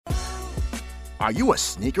Are you a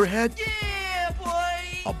sneakerhead? Yeah,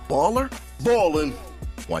 boy! A baller? Ballin'.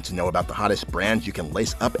 Want to know about the hottest brands you can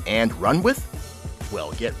lace up and run with?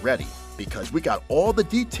 Well, get ready, because we got all the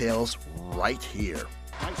details right here.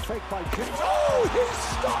 Nice fake by James. Oh, he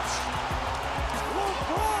stops!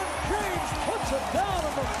 LeBron James puts it down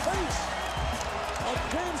in the face of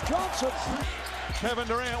James Johnson. Kevin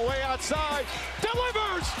Durant way outside,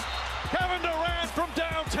 delivers! Kevin Durant from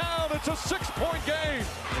downtown, it's a 6-point game.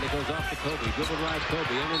 And it goes off to Kobe, dribble drive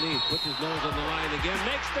Kobe underneath, puts his nose on the line again,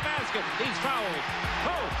 makes the basket, he's fouled.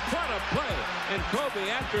 Oh, what a play. And Kobe,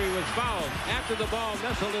 after he was fouled, after the ball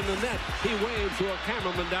nestled in the net, he waved to a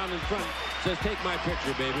cameraman down in front, says, take my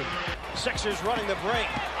picture, baby. Sixers running the break.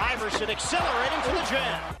 Iverson accelerating for the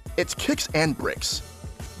jam. It's Kicks and Bricks,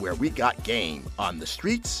 where we got game on the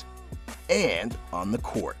streets and on the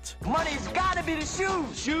court. Money's gotta be the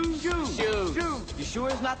shoes. Shoes. You sure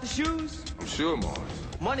it's not the shoes? I'm sure, Mars.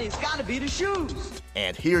 Money's gotta be the shoes.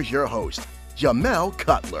 And here's your host, Jamel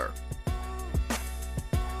Cutler.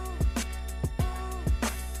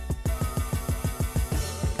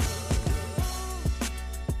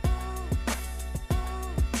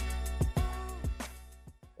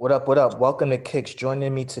 What up? Welcome to Kicks.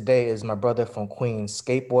 Joining me today is my brother from Queens,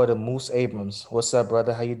 skateboarder Moose Abrams. What's up,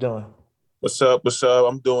 brother? How you doing? What's up?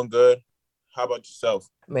 I'm doing good. How about yourself?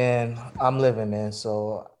 Man, I'm living, man.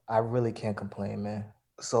 So I really can't complain, man.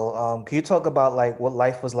 So can you talk about like what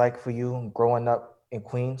life was like for you growing up in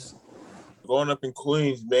Queens? Growing up in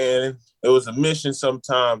Queens, man, it was a mission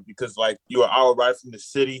sometimes because like you were out right from the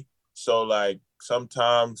city. So like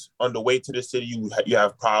sometimes on the way to the city, you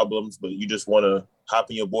have problems, but you just want to hop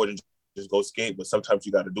in your board and just go skate. But sometimes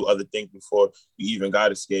you got to do other things before you even got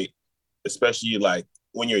to skate, especially like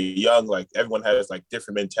when you're young. Like everyone has like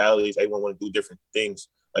different mentalities. Everyone want to do different things.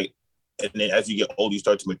 Like, and then as you get older, you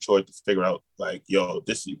start to mature to figure out like, yo,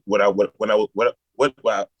 this is what I was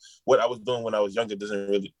doing when I was younger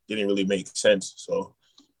didn't really make sense. So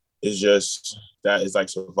it's just that is like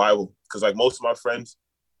survival. Cause like most of my friends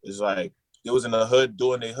is like, it was in the hood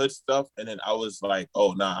doing their hood stuff. And then I was like,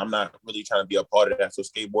 oh, nah, I'm not really trying to be a part of that. So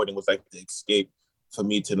skateboarding was like the escape for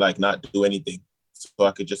me to like not do anything. So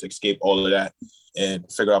I could just escape all of that and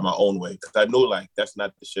figure out my own way. Cause I knew like, that's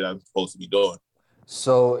not the shit I'm supposed to be doing.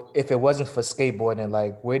 So if it wasn't for skateboarding,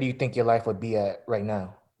 like where do you think your life would be at right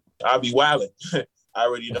now? I'd be wilding. I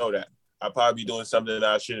already know that. I'd probably be doing something that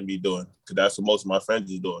I shouldn't be doing. Cause that's what most of my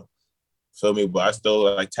friends is doing. Feel me? But I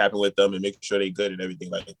still like tapping with them and making sure they good and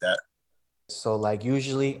everything like that. So like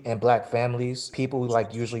usually in Black families, people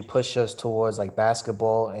like usually push us towards like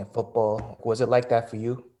basketball and football. Was it like that for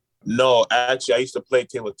you? No, actually, I used to play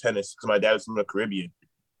table tennis because my dad is from the Caribbean,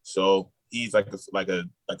 so he's like a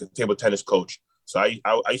table tennis coach. So I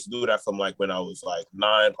used to do that from like when I was like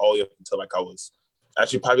 9 all the way up until like I was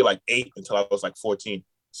actually probably like 8 until I was like 14.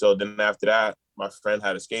 So then after that, my friend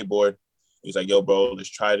had a skateboard. He was like, "Yo, bro, let's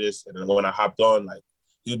try this." And then when I hopped on, like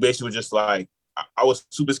he basically was just like, I was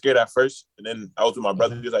super scared at first, and then I was with my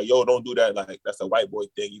brother. He was like, "Yo, don't do that. Like that's a white boy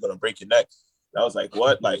thing. You're gonna break your neck." And I was like,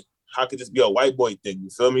 "What? Like how could this be a white boy thing?" You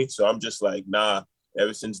feel me? So I'm just like, nah.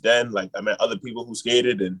 Ever since then, like I met other people who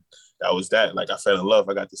skated, and that was that. Like I fell in love.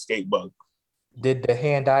 I got the skate bug. Did the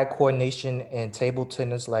hand-eye coordination and table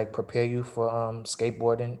tennis like prepare you for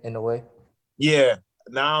skateboarding in a way? Yeah.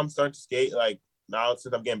 Now I'm starting to skate. Like now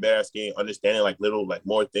since I'm getting better at skating, understanding like little like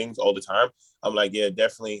more things all the time. I'm like, yeah, it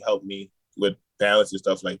definitely helped me with balance and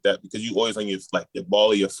stuff like that because you always on your like the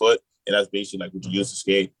ball of your foot, and that's basically like what you use to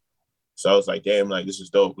skate. So I was like, damn, like this is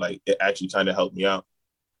dope. Like it actually kind of helped me out.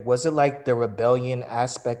 Was it like the rebellion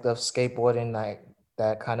aspect of skateboarding like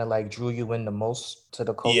that kind of like drew you in the most to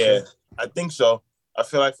the culture? Yeah, I think so. I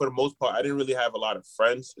feel like for the most part, I didn't really have a lot of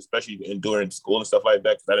friends, especially during school and stuff like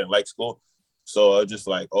that, because I didn't like school. So I was just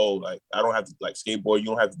like, oh, like I don't have to like skateboard. You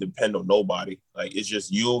don't have to depend on nobody. Like it's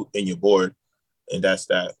just you and your board, and that's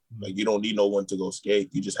that. Like you don't need no one to go skate.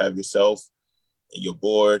 You just have yourself and your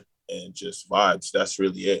board and just vibes. That's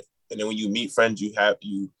really it. And then when you meet friends,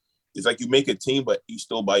 it's like you make a team, but you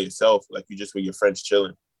still by yourself. Like you just with your friends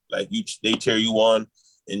chilling. Like they cheer you on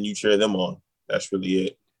and you cheer them on. That's really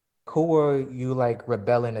it. Who were you like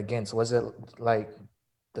rebelling against? Was it like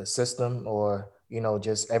the system or,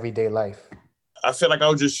 just everyday life? I feel like I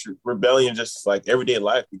was just rebelling just like everyday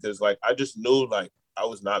life because like I just knew like I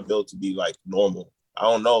was not built to be like normal. I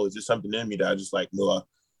don't know. It's just something in me that I just like knew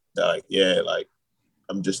that like, yeah, like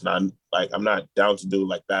I'm just not like, I'm not down to do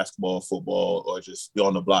like basketball, football, or just be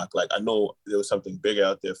on the block. Like I know there was something bigger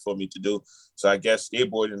out there for me to do. So I guess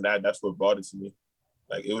skateboarding that's what brought it to me.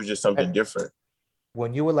 Like it was just something different.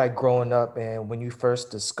 When you were like growing up and when you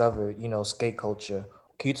first discovered, skate culture,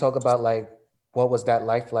 can you talk about like, what was that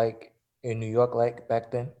life like? in New York like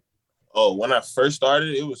back then? Oh, when I first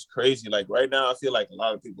started, it was crazy. Like right now, I feel like a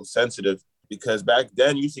lot of people sensitive because back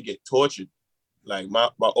then you used to get tortured. Like my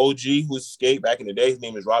OG who skate back in the day, his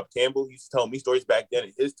name is Rob Campbell. He used to tell me stories back then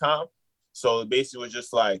in his time. So basically, it was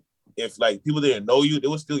just like if like people didn't know you, they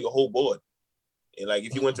would steal your whole board. And like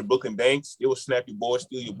if you went to Brooklyn Banks, they would snap your board,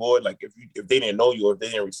 steal your board. Like if they didn't know you or if they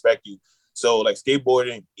didn't respect you. So like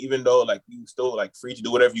skateboarding, even though like you still like free to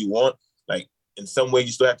do whatever you want, like in some way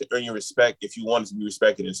you still have to earn your respect if you wanted to be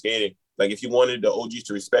respected in skating. Like if you wanted the OGs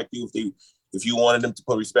to respect you, if you wanted them to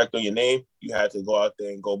put respect on your name, you had to go out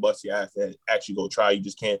there and go bust your ass and actually go try. You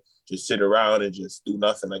just can't just sit around and just do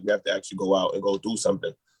nothing. Like you have to actually go out and go do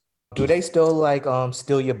something. Do they still like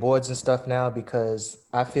steal your boards and stuff now? Because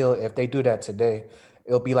I feel if they do that today,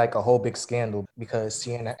 it'll be like a whole big scandal because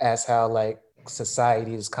seeing as how like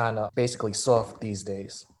society is kind of basically soft these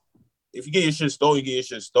days. If you get your shit stolen, you get your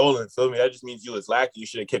shit stolen. Feel me? That just means you was lacking. You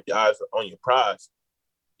should have kept your eyes on your prize.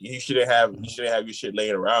 You shouldn't have your shit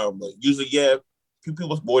laying around. But usually, yeah,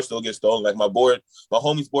 people's boards still get stolen. Like my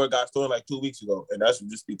homie's board got stolen like 2 weeks ago, and that's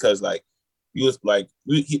just because like he was like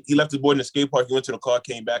he left his board in the skate park. He went to the car,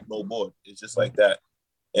 came back, no board. It's just like that.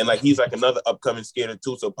 And like he's like another upcoming skater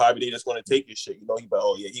too, so probably they just want to take his shit. You know, he's like,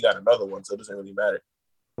 oh yeah, he got another one, so it doesn't really matter.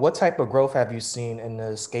 What type of growth have you seen in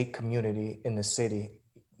the skate community in the city?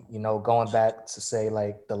 You know, going back to say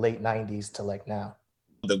like the late 90s to like now.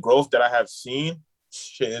 The growth that I have seen,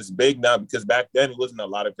 shit is big now because back then it wasn't a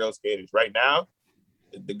lot of girl skaters. Right now,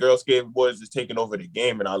 the girl skateboarders is taking over the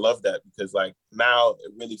game, and I love that because like now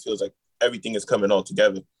it really feels like everything is coming all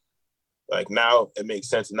together. Like now it makes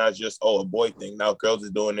sense, and not just a boy thing. Now girls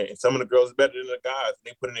is doing it, and some of the girls are better than the guys.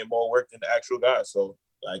 They putting in more work than the actual guys. So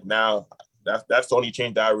like now that's the only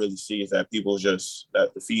change that I really see is that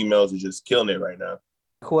that the females are just killing it right now.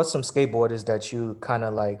 Who are some skateboarders that you kind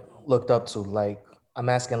of like looked up to? Like I'm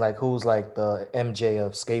asking like who's like the MJ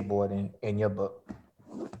of skateboarding in your book?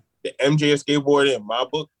 The MJ of skateboarding in my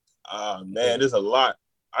book, man, there's a lot.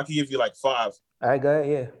 I can give you like 5. All right, go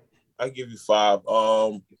ahead, yeah. I give you 5.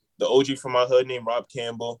 The OG from my hood named Rob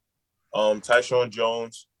Campbell, Tyshawn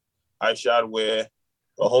Jones, Ishad Ware,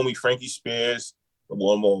 my homie Frankie Spears,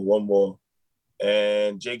 one more,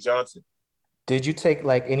 and Jake Johnson. Did you take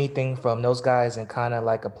like anything from those guys and kind of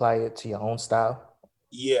like apply it to your own style?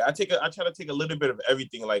 Yeah, I try to take a little bit of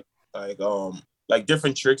everything, like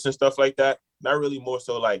different tricks and stuff like that. Not really more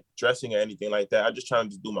so like dressing or anything like that. I just try to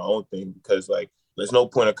just do my own thing because like there's no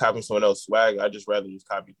point of copying someone else's swag. I just rather just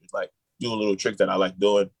copy, just like do a little trick that I like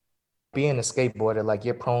doing. Being a skateboarder, like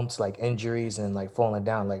you're prone to like injuries and like falling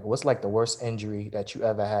down. Like what's like the worst injury that you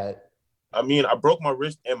ever had? I mean, I broke my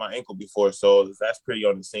wrist and my ankle before, so that's pretty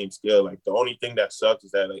on the same scale. Like the only thing that sucks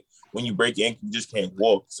is that like when you break your ankle, you just can't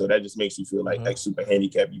walk. So that just makes you feel like super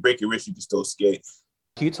handicapped. You break your wrist, you can still skate.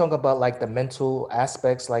 Can you talk about like the mental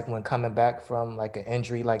aspects, like when coming back from like an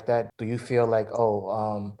injury like that? Do you feel like,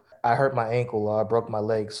 I hurt my ankle or I broke my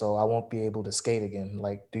leg, so I won't be able to skate again?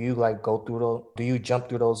 Like, do you like go through those? Do you jump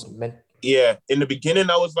through those? Yeah, in the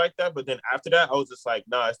beginning I was like that, but then after that I was just like,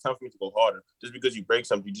 nah, it's time for me to go harder. Just because you break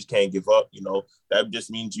something, you just can't give up. You know, that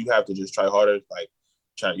just means you have to just try harder.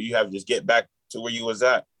 You have to just get back to where you was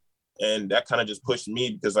at, and that kind of just pushed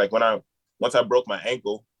me because like once I broke my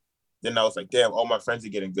ankle, then I was like, damn, all my friends are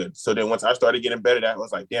getting good. So then once I started getting better, I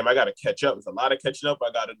was like, damn, I got to catch up. There's a lot of catching up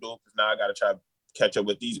I got to do because now I got to try to catch up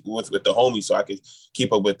with the homies so I could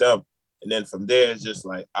keep up with them. And then from there, it's just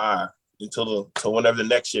like, until whenever the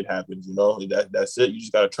next shit happens, you know, that's it. You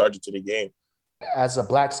just got to charge it to the game. As a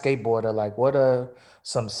black skateboarder, like what are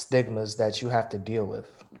some stigmas that you have to deal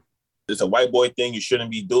with? It's a white boy thing. You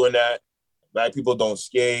shouldn't be doing that. Black people don't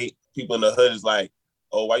skate. People in the hood is like,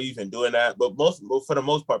 oh, why are you even doing that? But for the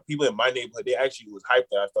most part, people in my neighborhood, they actually was hyped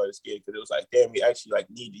that I started skating because it was like, damn, we actually like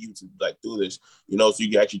need you to like do this, you know, so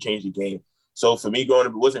you can actually change the game. So for me growing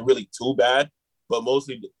up, it wasn't really too bad, but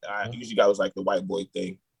mostly I usually got was like the white boy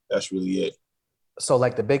thing. That's really it. So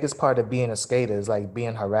like the biggest part of being a skater is like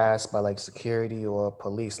being harassed by like security or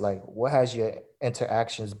police. Like what has your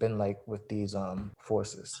interactions been like with these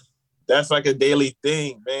forces? That's like a daily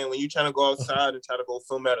thing, man. When you're trying to go outside and try to go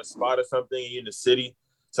film at a spot or something, and you're in the city,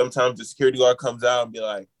 sometimes the security guard comes out and be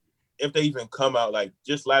like, if they even come out, like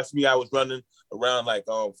just last week I was running around like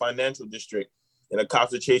Financial District and the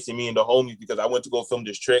cops are chasing me and the homies because I went to go film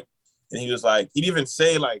this trick. And he was like, he'd even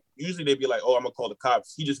say like, usually they'd be like, oh, I'm gonna call the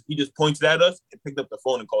cops. He just pointed at us and picked up the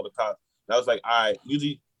phone and called the cops. And I was like, all right,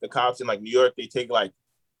 usually the cops in like New York, they take like,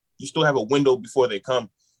 you still have a window before they come.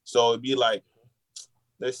 So it'd be like,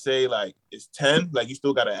 let's say like it's 10, like you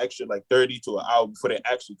still got an extra like 30 to an hour before they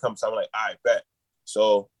actually come. So I'm like, all right, bet.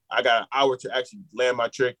 So I got an hour to actually land my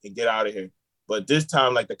trick and get out of here. But this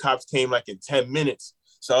time, like the cops came like in 10 minutes.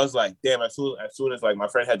 So I was like, damn, as soon as like my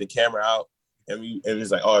friend had the camera out and it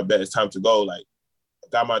was like, oh, I bet it's time to go. Like I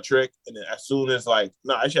got my trick. And then as soon as like,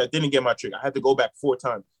 no, actually I didn't get my trick. I had to go back 4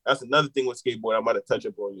 times. That's another thing with skateboard. I might have touched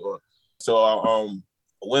up on you on. So I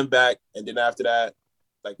went back, and then after that,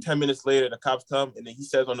 like 10 minutes later, the cops come, and then he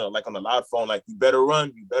says on the loud phone, like, you better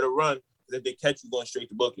run. Because if they catch you going straight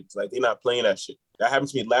to bookings, like they're not playing that shit. That happened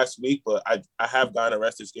to me last week, but I have gotten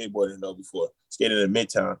arrested skateboarding though before, skating in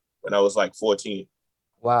Midtown when I was like 14.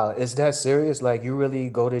 Wow, is that serious? Like you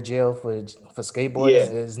really go to jail for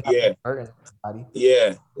skateboarding? It's not hurting anybody.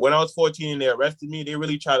 Yeah. When I was 14 and they arrested me, they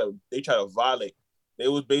really try to violate. They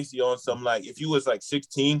was basically on some like, if you was like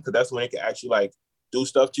 16, because that's when they could actually like do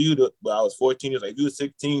stuff to you. But I was 14. It's like, if you was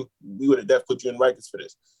 16, we would have definitely put you in Rikers for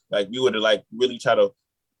this. Like we would have like really try to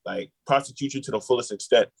like prosecute you to the fullest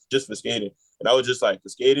extent just for skating. And I was just like, for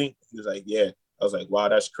skating? He was like, yeah. I was like, wow,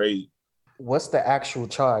 that's crazy. What's the actual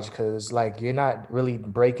charge? Because like you're not really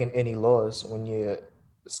breaking any laws when you're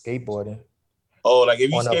skateboarding. Oh, like if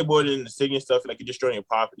you skateboarding in the city and stuff, like you're destroying your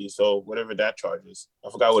property. So whatever that charge is, I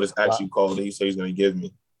forgot what it's actually called that he said he's gonna give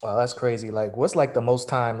me. Wow, that's crazy. Like, what's like the most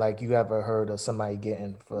time like you ever heard of somebody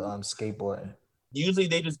getting for skateboarding? Usually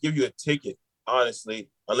they just give you a ticket, honestly,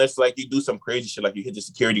 unless like you do some crazy shit, like you hit the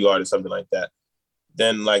security guard or something like that.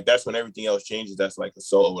 Then like that's when everything else changes. That's like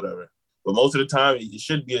assault or whatever. But most of the time, it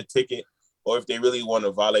should be a ticket. Or if they really want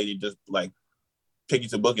to violate it, just like take you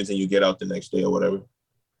to bookings and you get out the next day or whatever.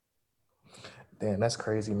 Damn, that's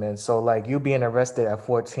crazy, man. So like you being arrested at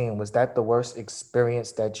 14, was that the worst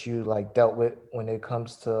experience that you like dealt with when it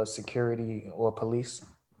comes to security or police?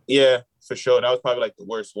 Yeah, for sure. That was probably like the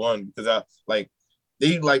worst one because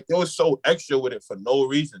they were so extra with it for no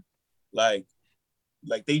reason. Like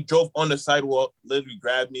they drove on the sidewalk, literally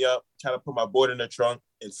grabbed me up, tried to put my board in the trunk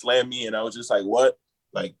and slam me. And I was just like, what?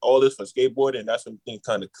 Like all this for skateboarding. That's when things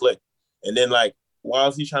kind of clicked. And then like,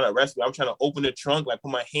 while he's trying to arrest me, I'm trying to open the trunk, like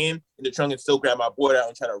put my hand in the trunk and still grab my board out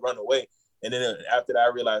and try to run away. And then after that, I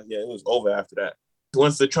realized, yeah, it was over after that.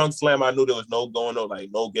 Once the trunk slammed, I knew there was no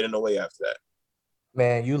getting away after that.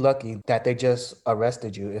 Man, you lucky that they just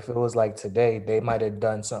arrested you. If it was like today, they might have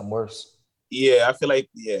done something worse. Yeah, I feel like,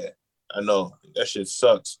 yeah, I know. That shit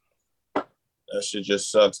sucks. That shit just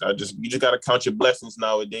sucks. You just got to count your blessings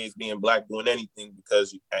nowadays being black, doing anything,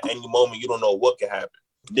 because at any moment, you don't know what can happen.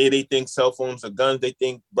 They think cell phones are guns. They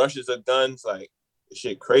think brushes are guns. Like,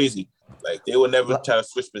 shit crazy. Like, they would never try to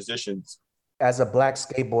switch positions. As a black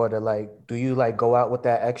skateboarder, like, do you like go out with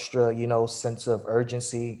that extra, sense of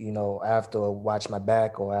urgency? I have to watch my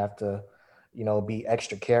back, or I have to, be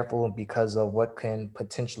extra careful because of what can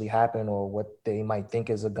potentially happen, or what they might think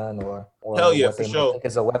is a gun, or hell yeah, what for they sure. might think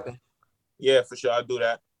is a weapon. Yeah, for sure. I do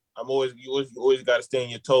that. You always got to stay on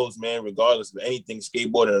your toes, man, regardless of anything,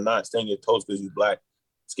 skateboarding or not. Stay on your toes because you're black.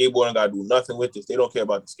 Skateboarding got to do nothing with this. They don't care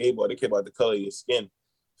about the skateboard. They care about the color of your skin.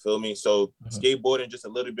 Feel me? So skateboarding just a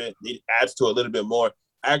little bit, it adds to a little bit more.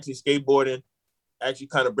 Actually, skateboarding actually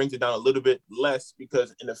kind of brings it down a little bit less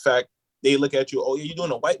because in the fact they look at you, oh, yeah, you're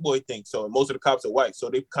doing a white boy thing. So most of the cops are white. So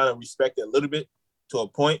they kind of respect it a little bit to a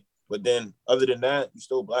point. But then other than that, you're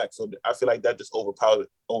still black. So I feel like that just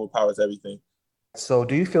overpowers everything. So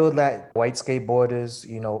do you feel that white skateboarders,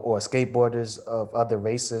 or skateboarders of other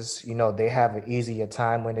races, they have an easier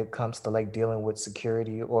time when it comes to like dealing with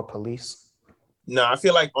security or police? No, I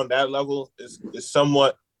feel like on that level it's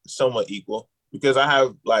somewhat equal because I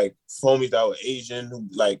have like homies that were Asian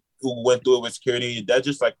who went through it with security. That's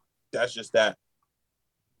just that.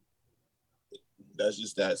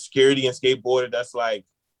 Security and skateboarding, that's like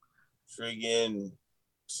friggin',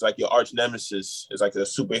 it's like your arch nemesis. It's like a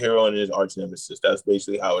superhero and his arch nemesis. That's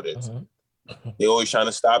basically how it is. They always trying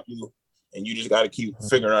to stop you and you just got to keep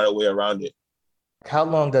figuring out a way around it. How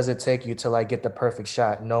long does it take you to like get the perfect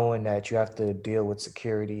shot, knowing that you have to deal with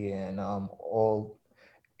security and all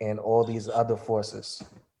these other forces?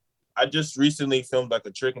 I just recently filmed like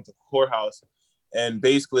a trick into the courthouse, and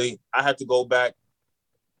basically I had to go back.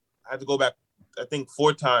 I think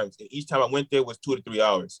 4 times, and each time I went there was 2 to 3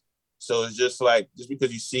 hours. So it's just like, just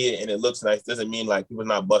because you see it and it looks nice doesn't mean like people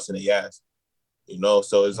not busting their ass,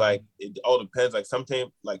 So it's like, it all depends. Like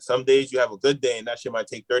sometimes, like some days you have a good day and that shit might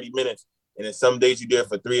take 30 minutes. And then some days you do it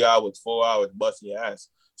for 3 hours, 4 hours, busting your ass.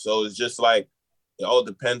 So it's just like, it all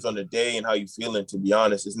depends on the day and how you feeling, to be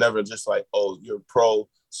honest. It's never just like, oh, you're a pro,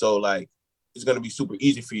 so like, it's going to be super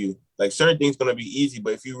easy for you. Like certain things going to be easy,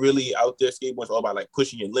 but if you really out there, skateboarding's all about like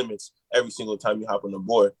pushing your limits every single time you hop on the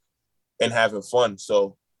board and having fun.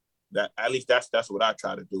 So that, at least that's what I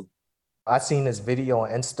try to do. I seen this video on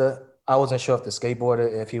Insta. I wasn't sure if the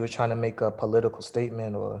skateboarder, if he was trying to make a political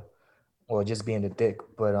statement or just being a dick,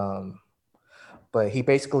 but but he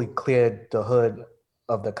basically cleared the hood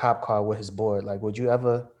of the cop car with his board. Like, would you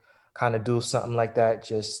ever kind of do something like that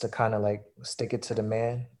just to kind of like stick it to the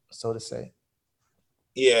man, so to say?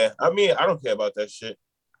 Yeah, I mean, I don't care about that shit.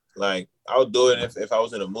 Like, I'll do it if I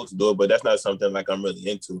was in a mood to do it, but that's not something like I'm really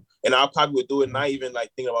into. And I probably would do it, not even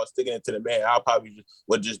like thinking about sticking it to the man. I'll probably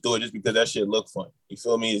would just do it just because that shit look fun. You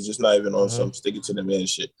feel me? It's just not even on some sticking to the man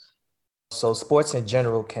shit. So sports in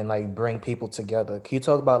general can like bring people together. Can you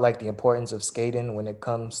talk about like the importance of skating when it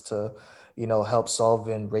comes to, help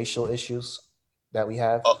solving racial issues that we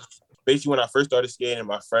have? Basically, when I first started skating,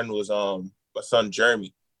 my friend was my son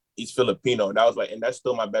Jeremy. He's Filipino. And that was like, and that's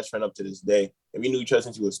still my best friend up to this day. And we knew each other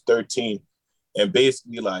since he was 13. And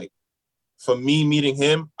basically, like, for me meeting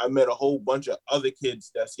him, I met a whole bunch of other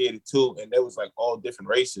kids that skated too. And they was like all different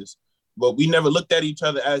races. But we never looked at each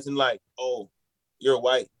other as in like, oh, you're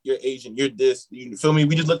white, you're Asian, you're this. You feel me?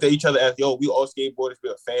 We just looked at each other as, yo, we all skateboarders,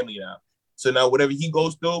 we're a family now. So now whatever he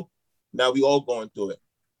goes through, now we all going through it.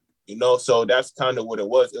 So that's kind of what it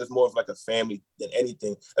was. It was more of like a family than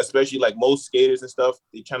anything, especially like most skaters and stuff.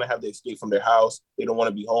 They trying to have the escape from their house. They don't want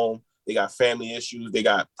to be home. They got family issues. They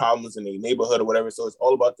got problems in their neighborhood or whatever. So it's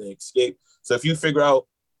all about the escape. So if you figure out,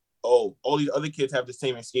 oh, all these other kids have the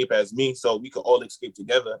same escape as me, so we could all escape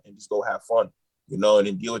together and just go have fun, and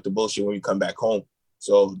then deal with the bullshit when we come back home.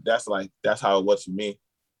 So that's how it was for me.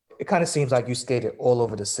 It kind of seems like you skated all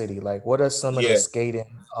over the city. Like, what are some of the skating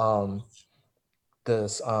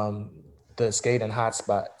the skating hot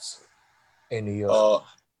spots in New York?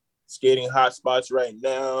 Skating hot spots right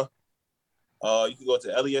now. You can go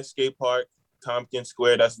to LES Skate Park, Tompkins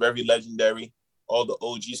Square. That's very legendary. All the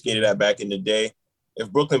OG skated at back in the day.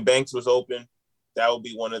 If Brooklyn Banks was open, that would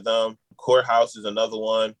be one of them. Courthouse is another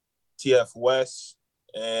one. TF West,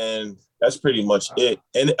 and that's pretty much it.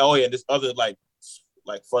 And this other like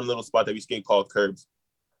fun little spot that we skate called Curbs.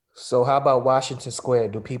 So how about Washington Square?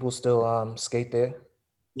 Do people still skate there?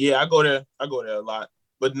 Yeah, I go there a lot.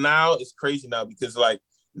 But now it's crazy now because like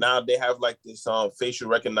now they have like this facial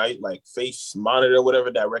recognize, like face monitor or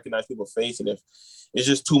whatever that recognize people's face. And if it's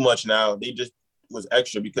just too much now, they just was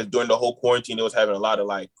extra because during the whole quarantine, they was having a lot of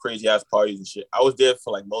like crazy ass parties and shit. I was there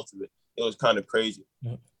for like most of it. It was kind of crazy.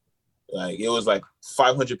 Mm-hmm. Like it was like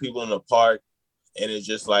 500 people in the park and it's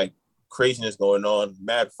just like craziness going on,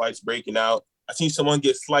 mad fights breaking out. I seen someone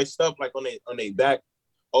get sliced up like on their back.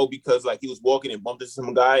 Oh, because like he was walking and bumped into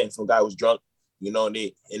some guy and some guy was drunk, and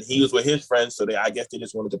he was with his friends. So I guess they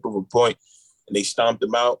just wanted to prove a point and they stomped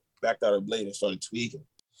him out, backed out a blade and started tweaking.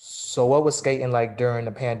 So what was skating like during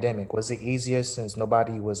the pandemic? Was it easier since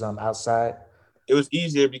nobody was outside? It was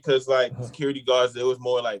easier because like security guards, they was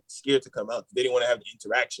more like scared to come out. They didn't want to have the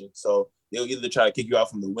interaction. So they'll either try to kick you out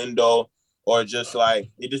from the window or just like,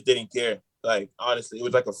 they just didn't care. Like, honestly, it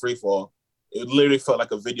was like a free fall. It literally felt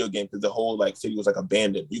like a video game because the whole like city was like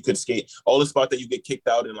abandoned. You could skate all the spots that you get kicked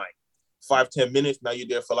out in like 5-10 minutes. Now you're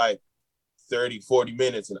there for like 30-40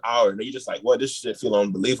 minutes, an hour. And you're just like, well, this shit feel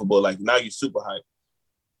unbelievable. Like now you're super hyped.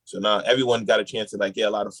 So now everyone got a chance to like get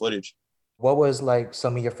a lot of footage. What was like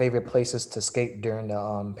some of your favorite places to skate during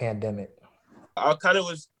the pandemic? I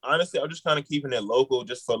was just kind of keeping it local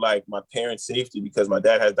just for like my parents' safety because my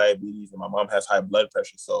dad has diabetes and my mom has high blood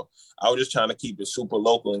pressure. So I was just trying to keep it super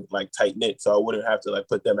local and like tight knit so I wouldn't have to like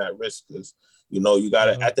put them at risk because, you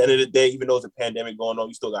gotta, at the end of the day, even though it's a pandemic going on,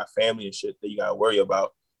 you still got family and shit that you gotta worry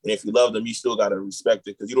about. And if you love them, you still gotta respect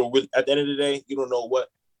it because you don't really, at the end of the day, you don't know what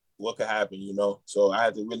could happen, So I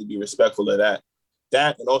had to really be respectful of that.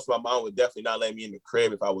 That and also my mom would definitely not let me in the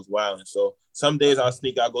crib if I was wilding. So some days I'll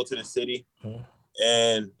sneak out, go to the city,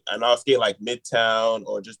 and I'll skate like Midtown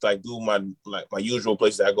or just like do my usual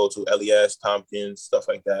places I go to, LES, Tompkins, stuff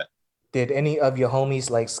like that. Did any of your homies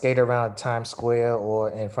like skate around Times Square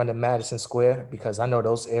or in front of Madison Square? Because I know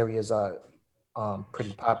those areas are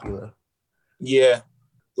pretty popular. Yeah.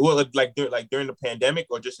 Well, like during the pandemic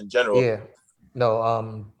or just in general? Yeah.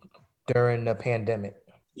 No, during the pandemic.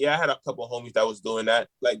 Yeah, I had a couple of homies that was doing that.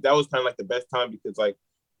 Like that was kind of like the best time because like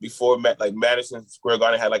before like Madison Square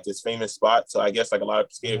Garden had like this famous spot. So I guess like a lot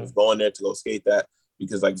of skaters was going there to go skate that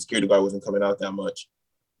because like the security guard wasn't coming out that much.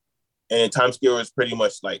 And Times Square was pretty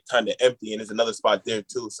much like kind of empty and there's another spot there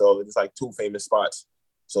too. So it's like two famous spots.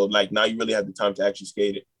 So like now you really have the time to actually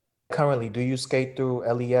skate it. Currently, do you skate through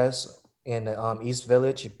LES in the East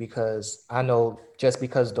Village? Because I know just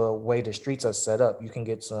because the way the streets are set up, you can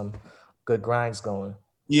get some good grinds going.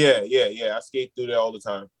 Yeah. I skate through there all the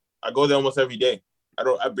time. I go there almost every day.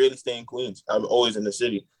 I barely stay in Queens. I'm always in the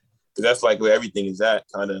city because that's like where everything is at.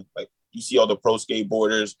 Kind of like you see all the pro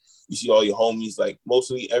skateboarders, you see all your homies. Like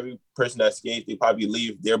mostly every person that skates, they probably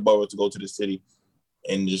leave their borough to go to the city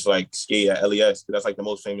and just like skate at LES because that's like the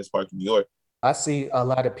most famous park in New York. I see a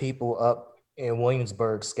lot of people up in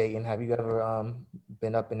Williamsburg skating. Have you ever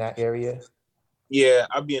been up in that area? Yeah,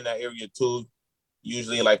 I'll be in that area too.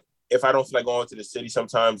 Usually, like if I don't feel like going to the city,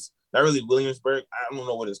 sometimes not really Williamsburg. I don't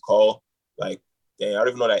know what it's called. Like, dang, I don't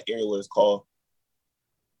even know that area what it's called.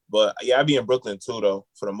 But yeah, I be in Brooklyn too, though.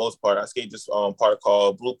 For the most part, I skate this park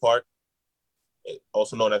called Blue Park,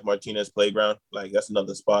 also known as Martinez Playground. Like that's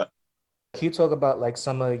another spot. Can you talk about like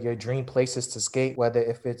some of your dream places to skate, whether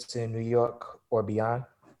if it's in New York or beyond?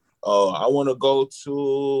 Oh, I want to go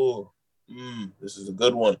to. This is a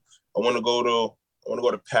good one. I want to go to. I want to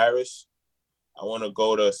go to Paris. I want to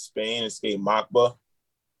go to Spain and skate Macba.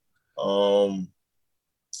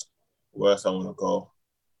 Where else I want to go?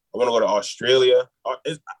 I want to go to Australia.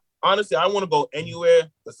 Honestly, I want to go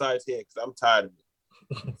anywhere besides here because I'm tired of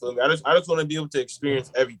it. So I just want to be able to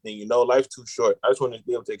experience everything. You know, life's too short. I just want to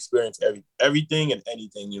be able to experience everything and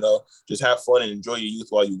anything. You know, just have fun and enjoy your youth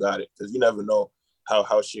while you got it because you never know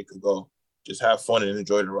how shit could go. Just have fun and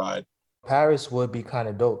enjoy the ride. Paris would be kind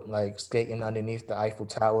of dope, like skating underneath the Eiffel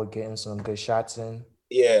Tower, getting some good shots in.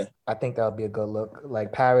 Yeah. I think that would be a good look,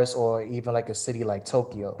 like Paris or even like a city like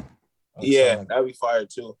Tokyo. Yeah, like that'd be fire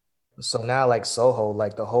too. So now like Soho,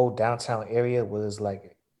 like the whole downtown area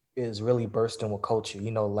is really bursting with culture.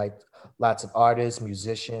 You know, like lots of artists,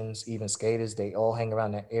 musicians, even skaters, they all hang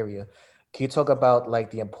around that area. Can you talk about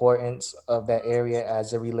like the importance of that area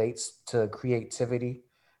as it relates to creativity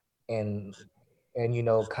and you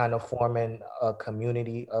know, kind of forming a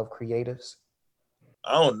community of creatives?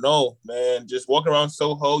 I don't know, man. Just walking around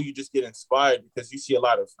Soho, you just get inspired because you see a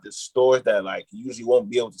lot of the stores that like you usually won't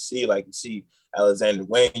be able to see. Like you see Alexander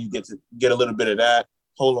Wayne, you get to get a little bit of that.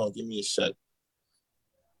 Hold on, give me a shot.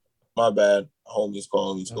 My bad. Homies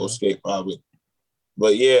calling me to go skate probably.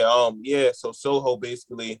 But yeah. So Soho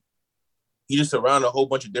basically, you just surround a whole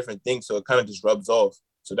bunch of different things, so it kind of just rubs off.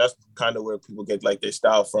 So that's kind of where people get like their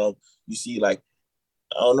style from. You see like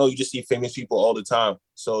I don't know, you just see famous people all the time.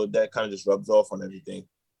 So that kind of just rubs off on everything.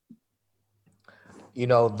 You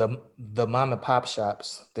know, the mom and pop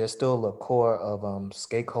shops, they're still a core of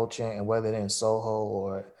skate culture, and whether they're in Soho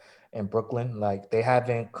or in Brooklyn, like they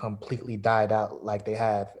haven't completely died out like they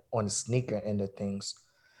have on the sneaker end of things.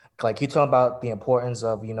 Like you talking about the importance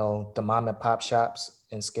of, you know, the mom and pop shops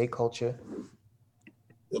in skate culture.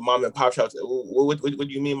 The mom and pop shops, what do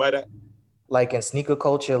you mean by that? Like in sneaker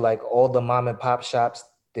culture, like all the mom and pop shops,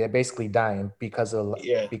 they're basically dying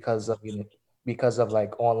Yeah. because of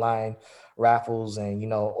like online raffles and, you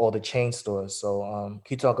know, all the chain stores. So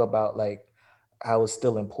can you talk about like how it's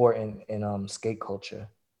still important in skate culture?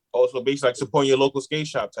 Also basically like supporting your local skate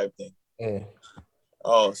shop type thing. Yeah.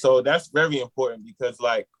 Oh, so that's very important because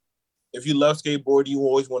like if you love skateboarding, you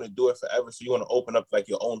always want to do it forever. So you want to open up like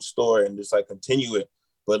your own store and just like continue it.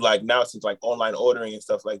 But like now since like online ordering and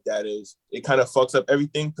stuff like that it kind of fucks up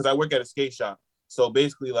everything because I work at a skate shop. So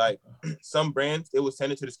basically like some brands, they would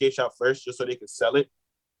send it to the skate shop first just so they could sell it.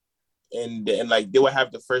 And like they would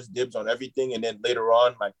have the first dibs on everything. And then later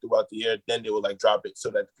on, like throughout the year, then they would like drop it so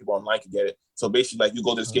that people online could get it. So basically like you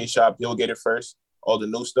go to the skate shop, they'll get it first, all the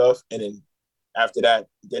new stuff. And then after that,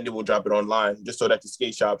 then they will drop it online just so that the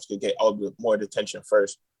skate shops could get all the more attention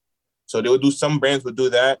first. So they would do, some brands would do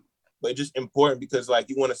that, but it's just important because like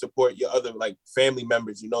you want to support your other like family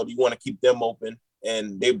members, you know, you want to keep them open.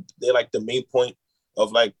 And they're like the main point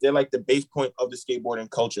of like, they're like the base point of the skateboarding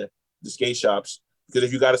culture, the skate shops. Because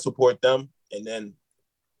if you got to support them and then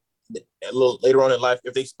a little later on in life,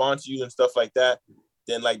 if they sponsor you and stuff like that,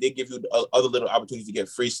 then like they give you other little opportunities to get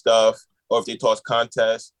free stuff, or if they toss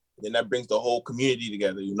contests, then that brings the whole community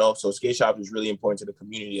together, you know? So skate shop is really important to the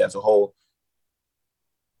community as a whole.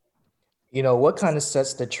 You know, what kind of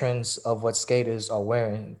sets the trends of what skaters are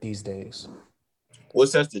wearing these days? What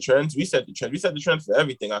sets the trends? We set the trends. We set the trends for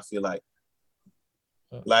everything, I feel like.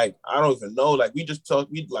 Like, I don't even know. Like, we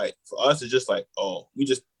for us, it's just like, oh, we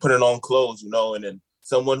just putting on clothes, you know? And then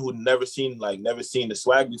someone who never seen the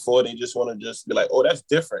swag before, they just want to just be like, oh, that's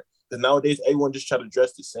different. Because nowadays, everyone just try to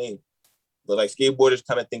dress the same. But like skateboarders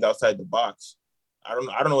kind of think outside the box. I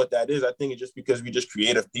don't know what that is. I think it's just because we just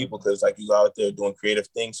creative people, because like you go out there doing creative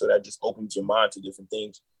things, so that just opens your mind to different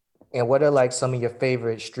things. And what are like some of your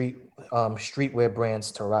favorite streetwear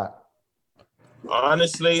brands to rock?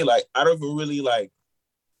 Honestly, like I don't even really like.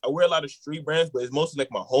 I wear a lot of street brands, but it's mostly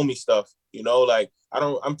like my homie stuff. You know, like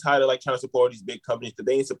I'm tired of like trying to support these big companies because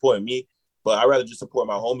they ain't supporting me. But I'd rather just support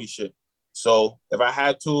my homie shit. So if I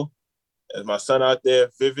had to, as my son out there,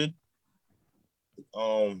 Vivid,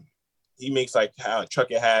 he makes like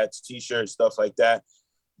trucker hats, t-shirts, stuff like that.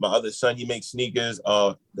 My other son, he makes sneakers.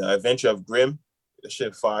 The Adventure of Grim, the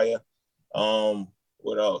shit fire.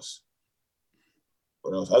 What else?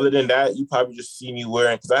 What else? Other than that, you probably just see me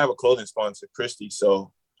wearing, because I have a clothing sponsor, Christie.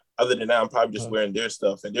 So other than that, I'm probably just wearing their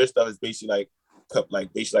stuff. And their stuff is basically like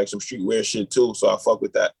some streetwear shit too. So I fuck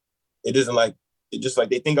with that. It isn't like, it just like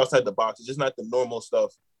they think outside the box. It's just not the normal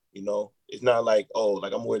stuff, you know? It's not like, oh,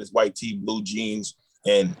 like I'm wearing this white tee, blue jeans,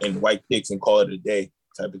 and white kicks and call it a day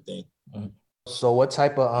type of thing. So what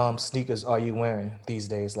type of sneakers are you wearing these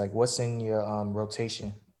days? Like what's in your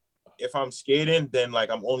rotation? If I'm skating, then like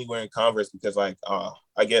I'm only wearing Converse because like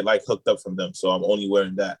I get like hooked up from them. So I'm only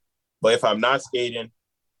wearing that. But if I'm not skating,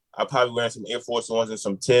 I'm probably wearing some Air Force Ones and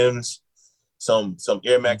some Tims, some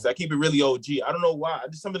Air Max. I keep it really OG. I don't know why.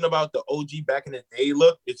 Just something about the OG back in the day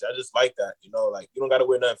look. I just like that. You know, like you don't gotta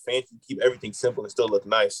wear nothing fancy. Keep everything simple and still look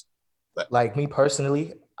nice. Like me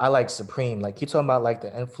personally, I like Supreme. Like you talking about like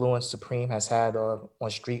the influence Supreme has had on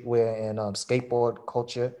streetwear and skateboard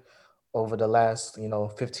culture over the last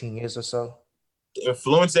 15 years or so. The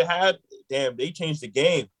influence it had, damn, they changed the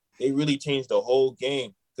game. They really changed the whole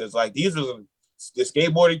game. Because like these were the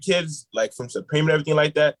skateboarding kids, like from Supreme and everything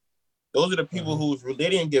like that. Those are the people who they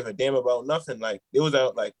didn't give a damn about nothing. Like it was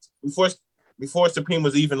out like before Supreme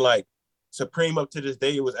was even like Supreme up to this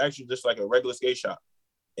day, it was actually just like a regular skate shop.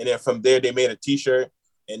 And then from there they made a t-shirt.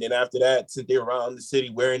 And then after that, since they were around the city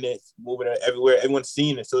wearing it, moving it everywhere, everyone's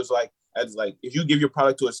seeing it. So it's like, as like if you give your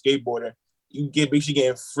product to a skateboarder, you basically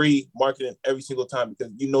getting free marketing every single time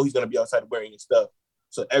because you know he's gonna be outside wearing your stuff.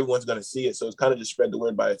 So everyone's gonna see it. So it's kind of just spread the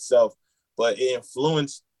word by itself. But it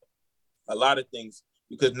influenced a lot of things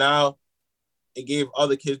because now it gave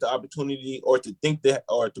other kids the opportunity or to think that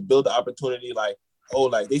or to build the opportunity like, oh,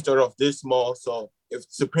 like they started off this small. So if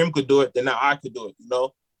Supreme could do it, then now I could do it, you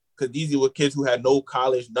know? Because these were kids who had no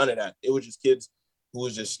college, none of that. It was just kids who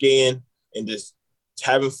was just skating and just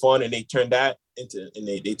having fun, and they turned that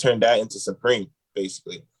into Supreme,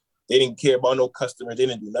 basically. They didn't care about no customers. They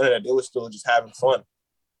didn't do none of that. They were still just having fun.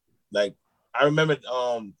 Like, I remember it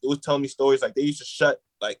was telling me stories like they used to shut,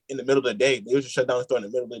 like, in the middle of the day. They used to shut down the store in the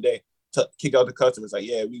middle of the day to kick out the customers. Like,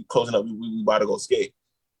 yeah, we closing up. We about to go skate.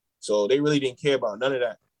 So they really didn't care about none of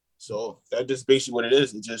that. So that's just basically what it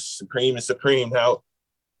is. It's just Supreme and Supreme now.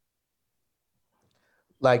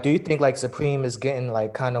 Like, do you think like Supreme is getting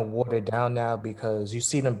like kind of watered down now because you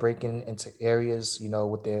see them breaking into areas,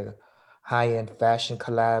 with their high-end fashion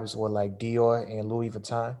collabs or like Dior and Louis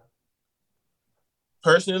Vuitton?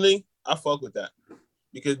 Personally, I fuck with that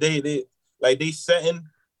because they setting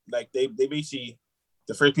like they basically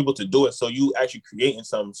the first people to do it. So you actually creating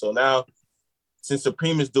something. So now since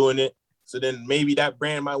Supreme is doing it, so then maybe that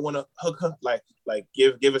brand might want to hook her, like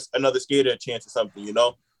give us another skater a chance or something, you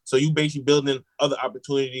know? So you basically building other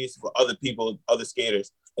opportunities for other people, other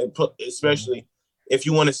skaters, and especially if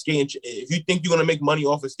you want to skate, if you think you're going to make money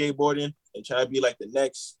off of skateboarding and try to be like the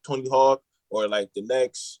next Tony Hawk or like the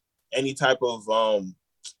next any type of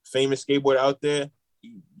famous skateboarder out there,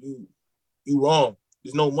 you wrong.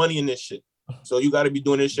 There's no money in this shit. So you got to be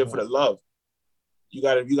doing this shit for the love. You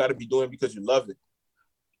got to be doing it because you love it.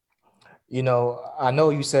 I know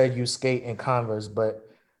you said you skate in Converse, but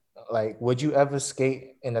like, would you ever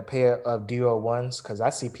skate in a pair of Dior ones? Because I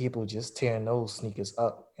see people just tearing those sneakers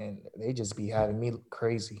up, and they just be having me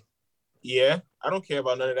crazy. Yeah, I don't care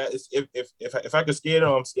about none of that. It's if I could skate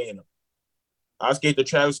them, I'm skating them. I skate the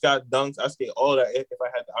Travis Scott dunks. I skate all that if I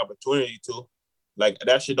had the opportunity to. Like,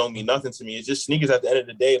 that shit don't mean nothing to me. It's just sneakers at the end of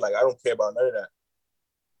the day. Like, I don't care about none of that.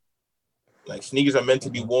 Like, sneakers are meant to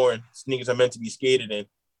be worn. Sneakers are meant to be skated in.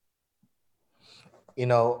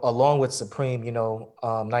 Along with Supreme,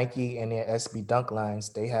 Nike and their SB Dunk lines,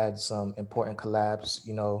 they had some important collabs,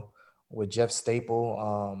 with Jeff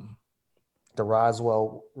Staple, the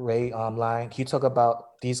Roswell Ray line. Can you talk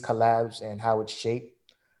about these collabs and how it shaped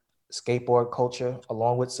skateboard culture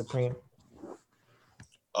along with Supreme?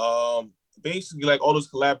 Basically, like all those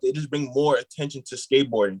collabs, they just bring more attention to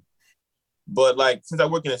skateboarding. But like, since I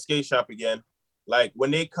work in a skate shop again, like when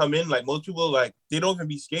they come in, like most people, like they don't even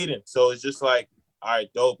be skating. So it's just like, all right,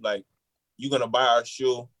 dope. Like, you're going to buy our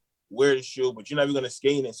shoe, wear the shoe, but you're not even going to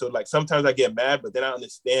skate in it. So, like, sometimes I get mad, but then I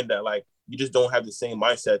understand that, like, you just don't have the same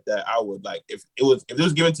mindset that I would. Like, if it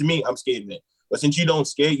was given to me, I'm skating it. But since you don't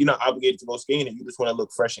skate, you're not obligated to go skating it. You just want to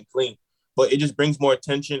look fresh and clean. But it just brings more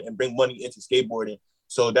attention and bring money into skateboarding.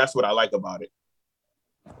 So that's what I like about it.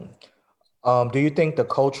 Do you think the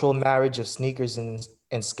cultural marriage of sneakers and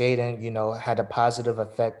skating, had a positive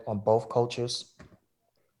effect on both cultures?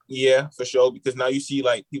 Yeah, for sure. Because now you see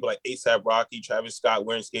like people like A$AP Rocky, Travis Scott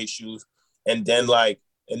wearing skate shoes, and then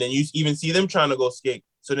you even see them trying to go skate.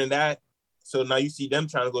 So now you see them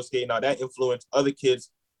trying to go skate. Now that influenced other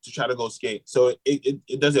kids to try to go skate. So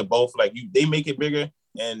it does it both. Like they make it bigger,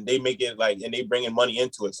 and they make it like, and they bring in money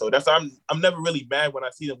into it. So that's why I'm never really mad when I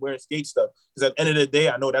see them wearing skate stuff, because at the end of the day,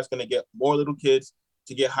 I know that's gonna get more little kids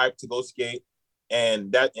to get hyped to go skate,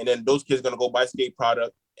 and then those kids are gonna go buy skate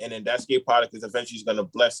product, and then that skate product is eventually gonna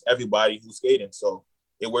bless everybody who's skating. So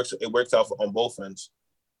it works out on both ends.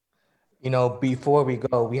 Before we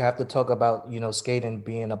go, we have to talk about, skating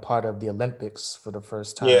being a part of the Olympics for the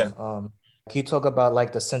first time. Yeah. Can you talk about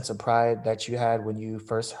like the sense of pride that you had when you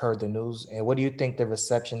first heard the news? And what do you think the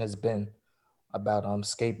reception has been about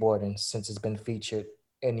skateboarding since it's been featured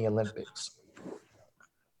in the Olympics?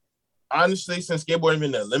 Honestly, since skateboarding been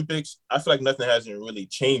in the Olympics, I feel like nothing hasn't really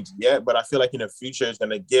changed yet, but I feel like in the future it's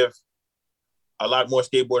going to give a lot more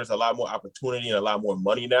skateboarders a lot more opportunity and a lot more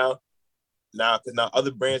money now. Because now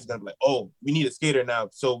other brands are going to be like, oh, we need a skater now,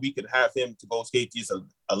 so we could have him to go skate these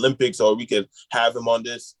Olympics, or we could have him on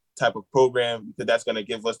this type of program, because that's going to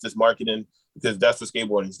give us this marketing, because that's what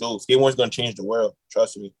skateboarding is doing. Skateboarding is going to change the world,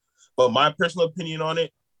 trust me. But my personal opinion on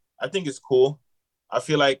it, I think it's cool. I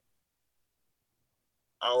feel like,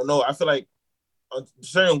 I don't know, I feel like in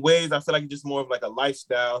certain ways, I feel like it's just more of like a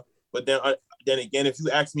lifestyle. But then again, if you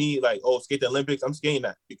ask me, like, oh, skate the Olympics, I'm skating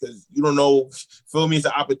that, because you don't know, feel me, it's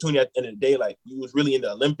an opportunity at the end of the day. Like, you was really in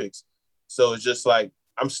the Olympics. So it's just like,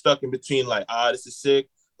 I'm stuck in between, like, this is sick,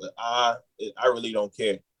 but I really don't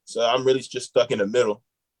care. So I'm really just stuck in the middle.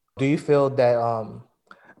 Do you feel that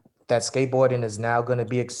that skateboarding is now going to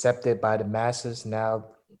be accepted by the masses now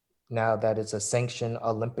that it's a sanctioned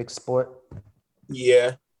Olympic sport?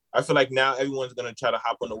 Yeah. I feel like now everyone's going to try to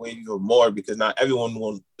hop on the wave even more, because now everyone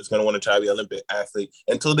is going to want to try to be an Olympic athlete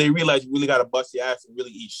until they realize you really got to bust your ass and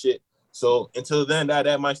really eat shit. So until then,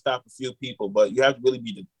 that might stop a few people, but you have to really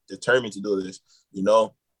be determined to do this.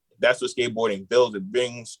 That's what skateboarding builds. It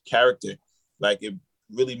brings character. Like, it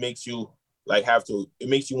really makes you like it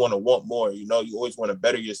makes you want more. You always want to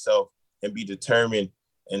better yourself and be determined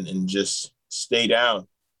and just stay down,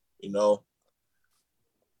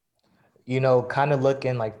 Kind of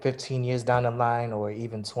looking like 15 years down the line, or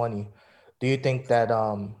even 20, do you think that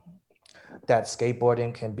that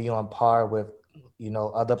skateboarding can be on par with,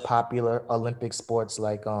 other popular Olympic sports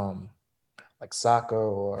like soccer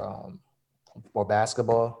or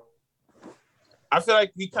basketball? I feel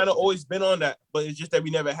like we kind of always been on that, but it's just that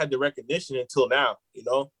we never had the recognition until now,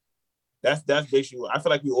 That's basically, I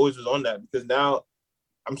feel like we always was on that, because now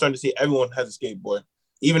I'm starting to see everyone has a skateboard.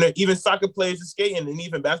 Even soccer players are skating, and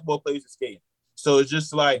even basketball players are skating. So it's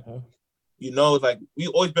just like, like we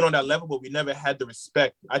always been on that level, but we never had the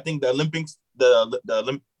respect. I think the Olympics,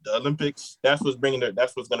 the Olympics, that's what's going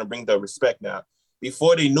to bring the respect now.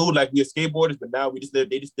 Before, they knew like we were skateboarders, but now they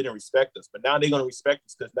just didn't respect us. But now they're going to respect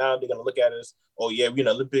us, because now they're going to look at us, oh yeah, we're in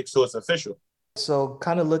the Olympics, so it's official. So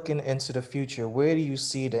kind of looking into the future, where do you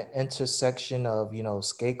see the intersection of,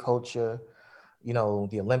 skate culture,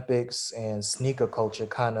 the Olympics and sneaker culture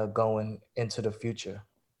kind of going into the future?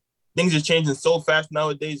 Things are changing so fast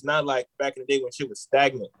nowadays, not like back in the day when shit was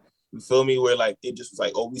stagnant. You feel me? Where like it just was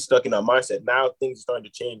like, oh, we stuck in our mindset. Now things are starting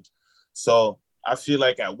to change. So I feel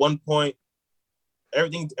like at one point,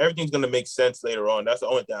 everything's gonna make sense later on. That's the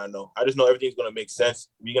only thing I know. I just know everything's gonna make sense.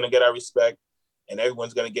 We're gonna get our respect, and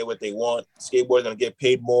everyone's gonna get what they want. Skateboarders gonna get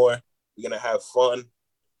paid more. We're gonna have fun.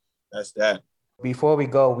 That's that. Before we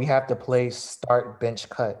go, we have to play start, bench,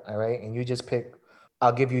 cut, all right? And you just pick,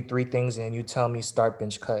 I'll give you 3 things and you tell me start,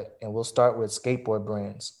 bench, cut. And we'll start with skateboard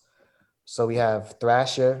brands. So we have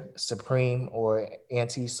Thrasher, Supreme, or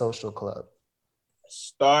Anti-Social Club.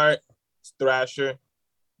 Start, Thrasher,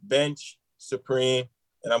 bench, Supreme,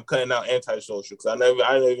 and I'm cutting out Anti-Social, because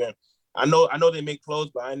I know they make clothes,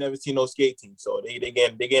 but I ain't never seen no skate team. So they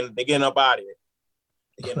getting up out of it.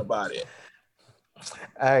 They getting up out of it.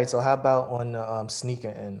 All right, so how about on the sneaker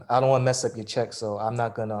end? I don't want to mess up your check, so I'm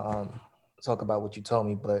not gonna talk about what you told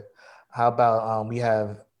me. But how about we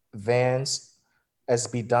have Vans,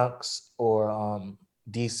 SB Dunks, or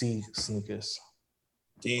DC sneakers?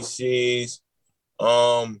 DCs.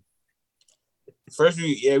 First,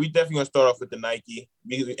 we definitely gonna start off with the Nike,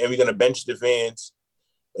 and we're gonna bench the Vans,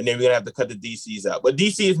 and then we're gonna have to cut the DCs out. But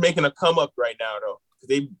DC is making a come up right now, though, because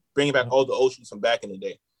they bringing back all the old shoes from back in the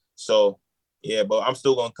day. So. Yeah, but I'm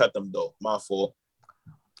still gonna cut them though. My fault.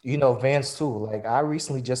 Vans too. Like, I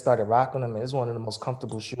recently just started rocking them, and it's one of the most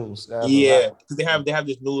comfortable shoes. Yeah, because they have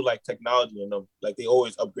this new like technology in them. Like, they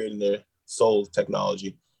always upgrading their sole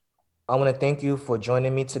technology. I want to thank you for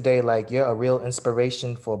joining me today. Like, you're a real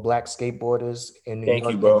inspiration for Black skateboarders in New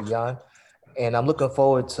York and beyond. And I'm looking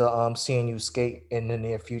forward to seeing you skate in the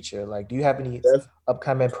near future. Like, do you have any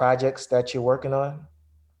upcoming projects that you're working on?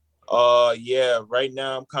 Yeah, right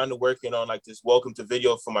now I'm kind of working on like this welcome to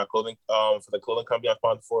video for my clothing, for the clothing company I'm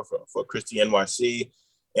sponsored for Christy NYC.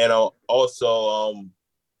 And also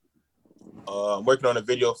I'm working on a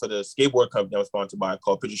video for the skateboard company I'm sponsored by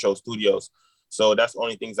called Picture Show Studios. So that's the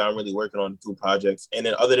only things I'm really working on, 2 projects. And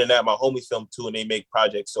then other than that, my homies film too, and they make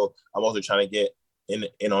projects. So I'm also trying to get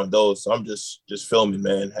in on those. So I'm just filming,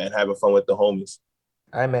 man, and having fun with the homies.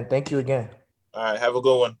 All right, man. Thank you again. All right, have a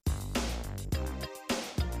good one.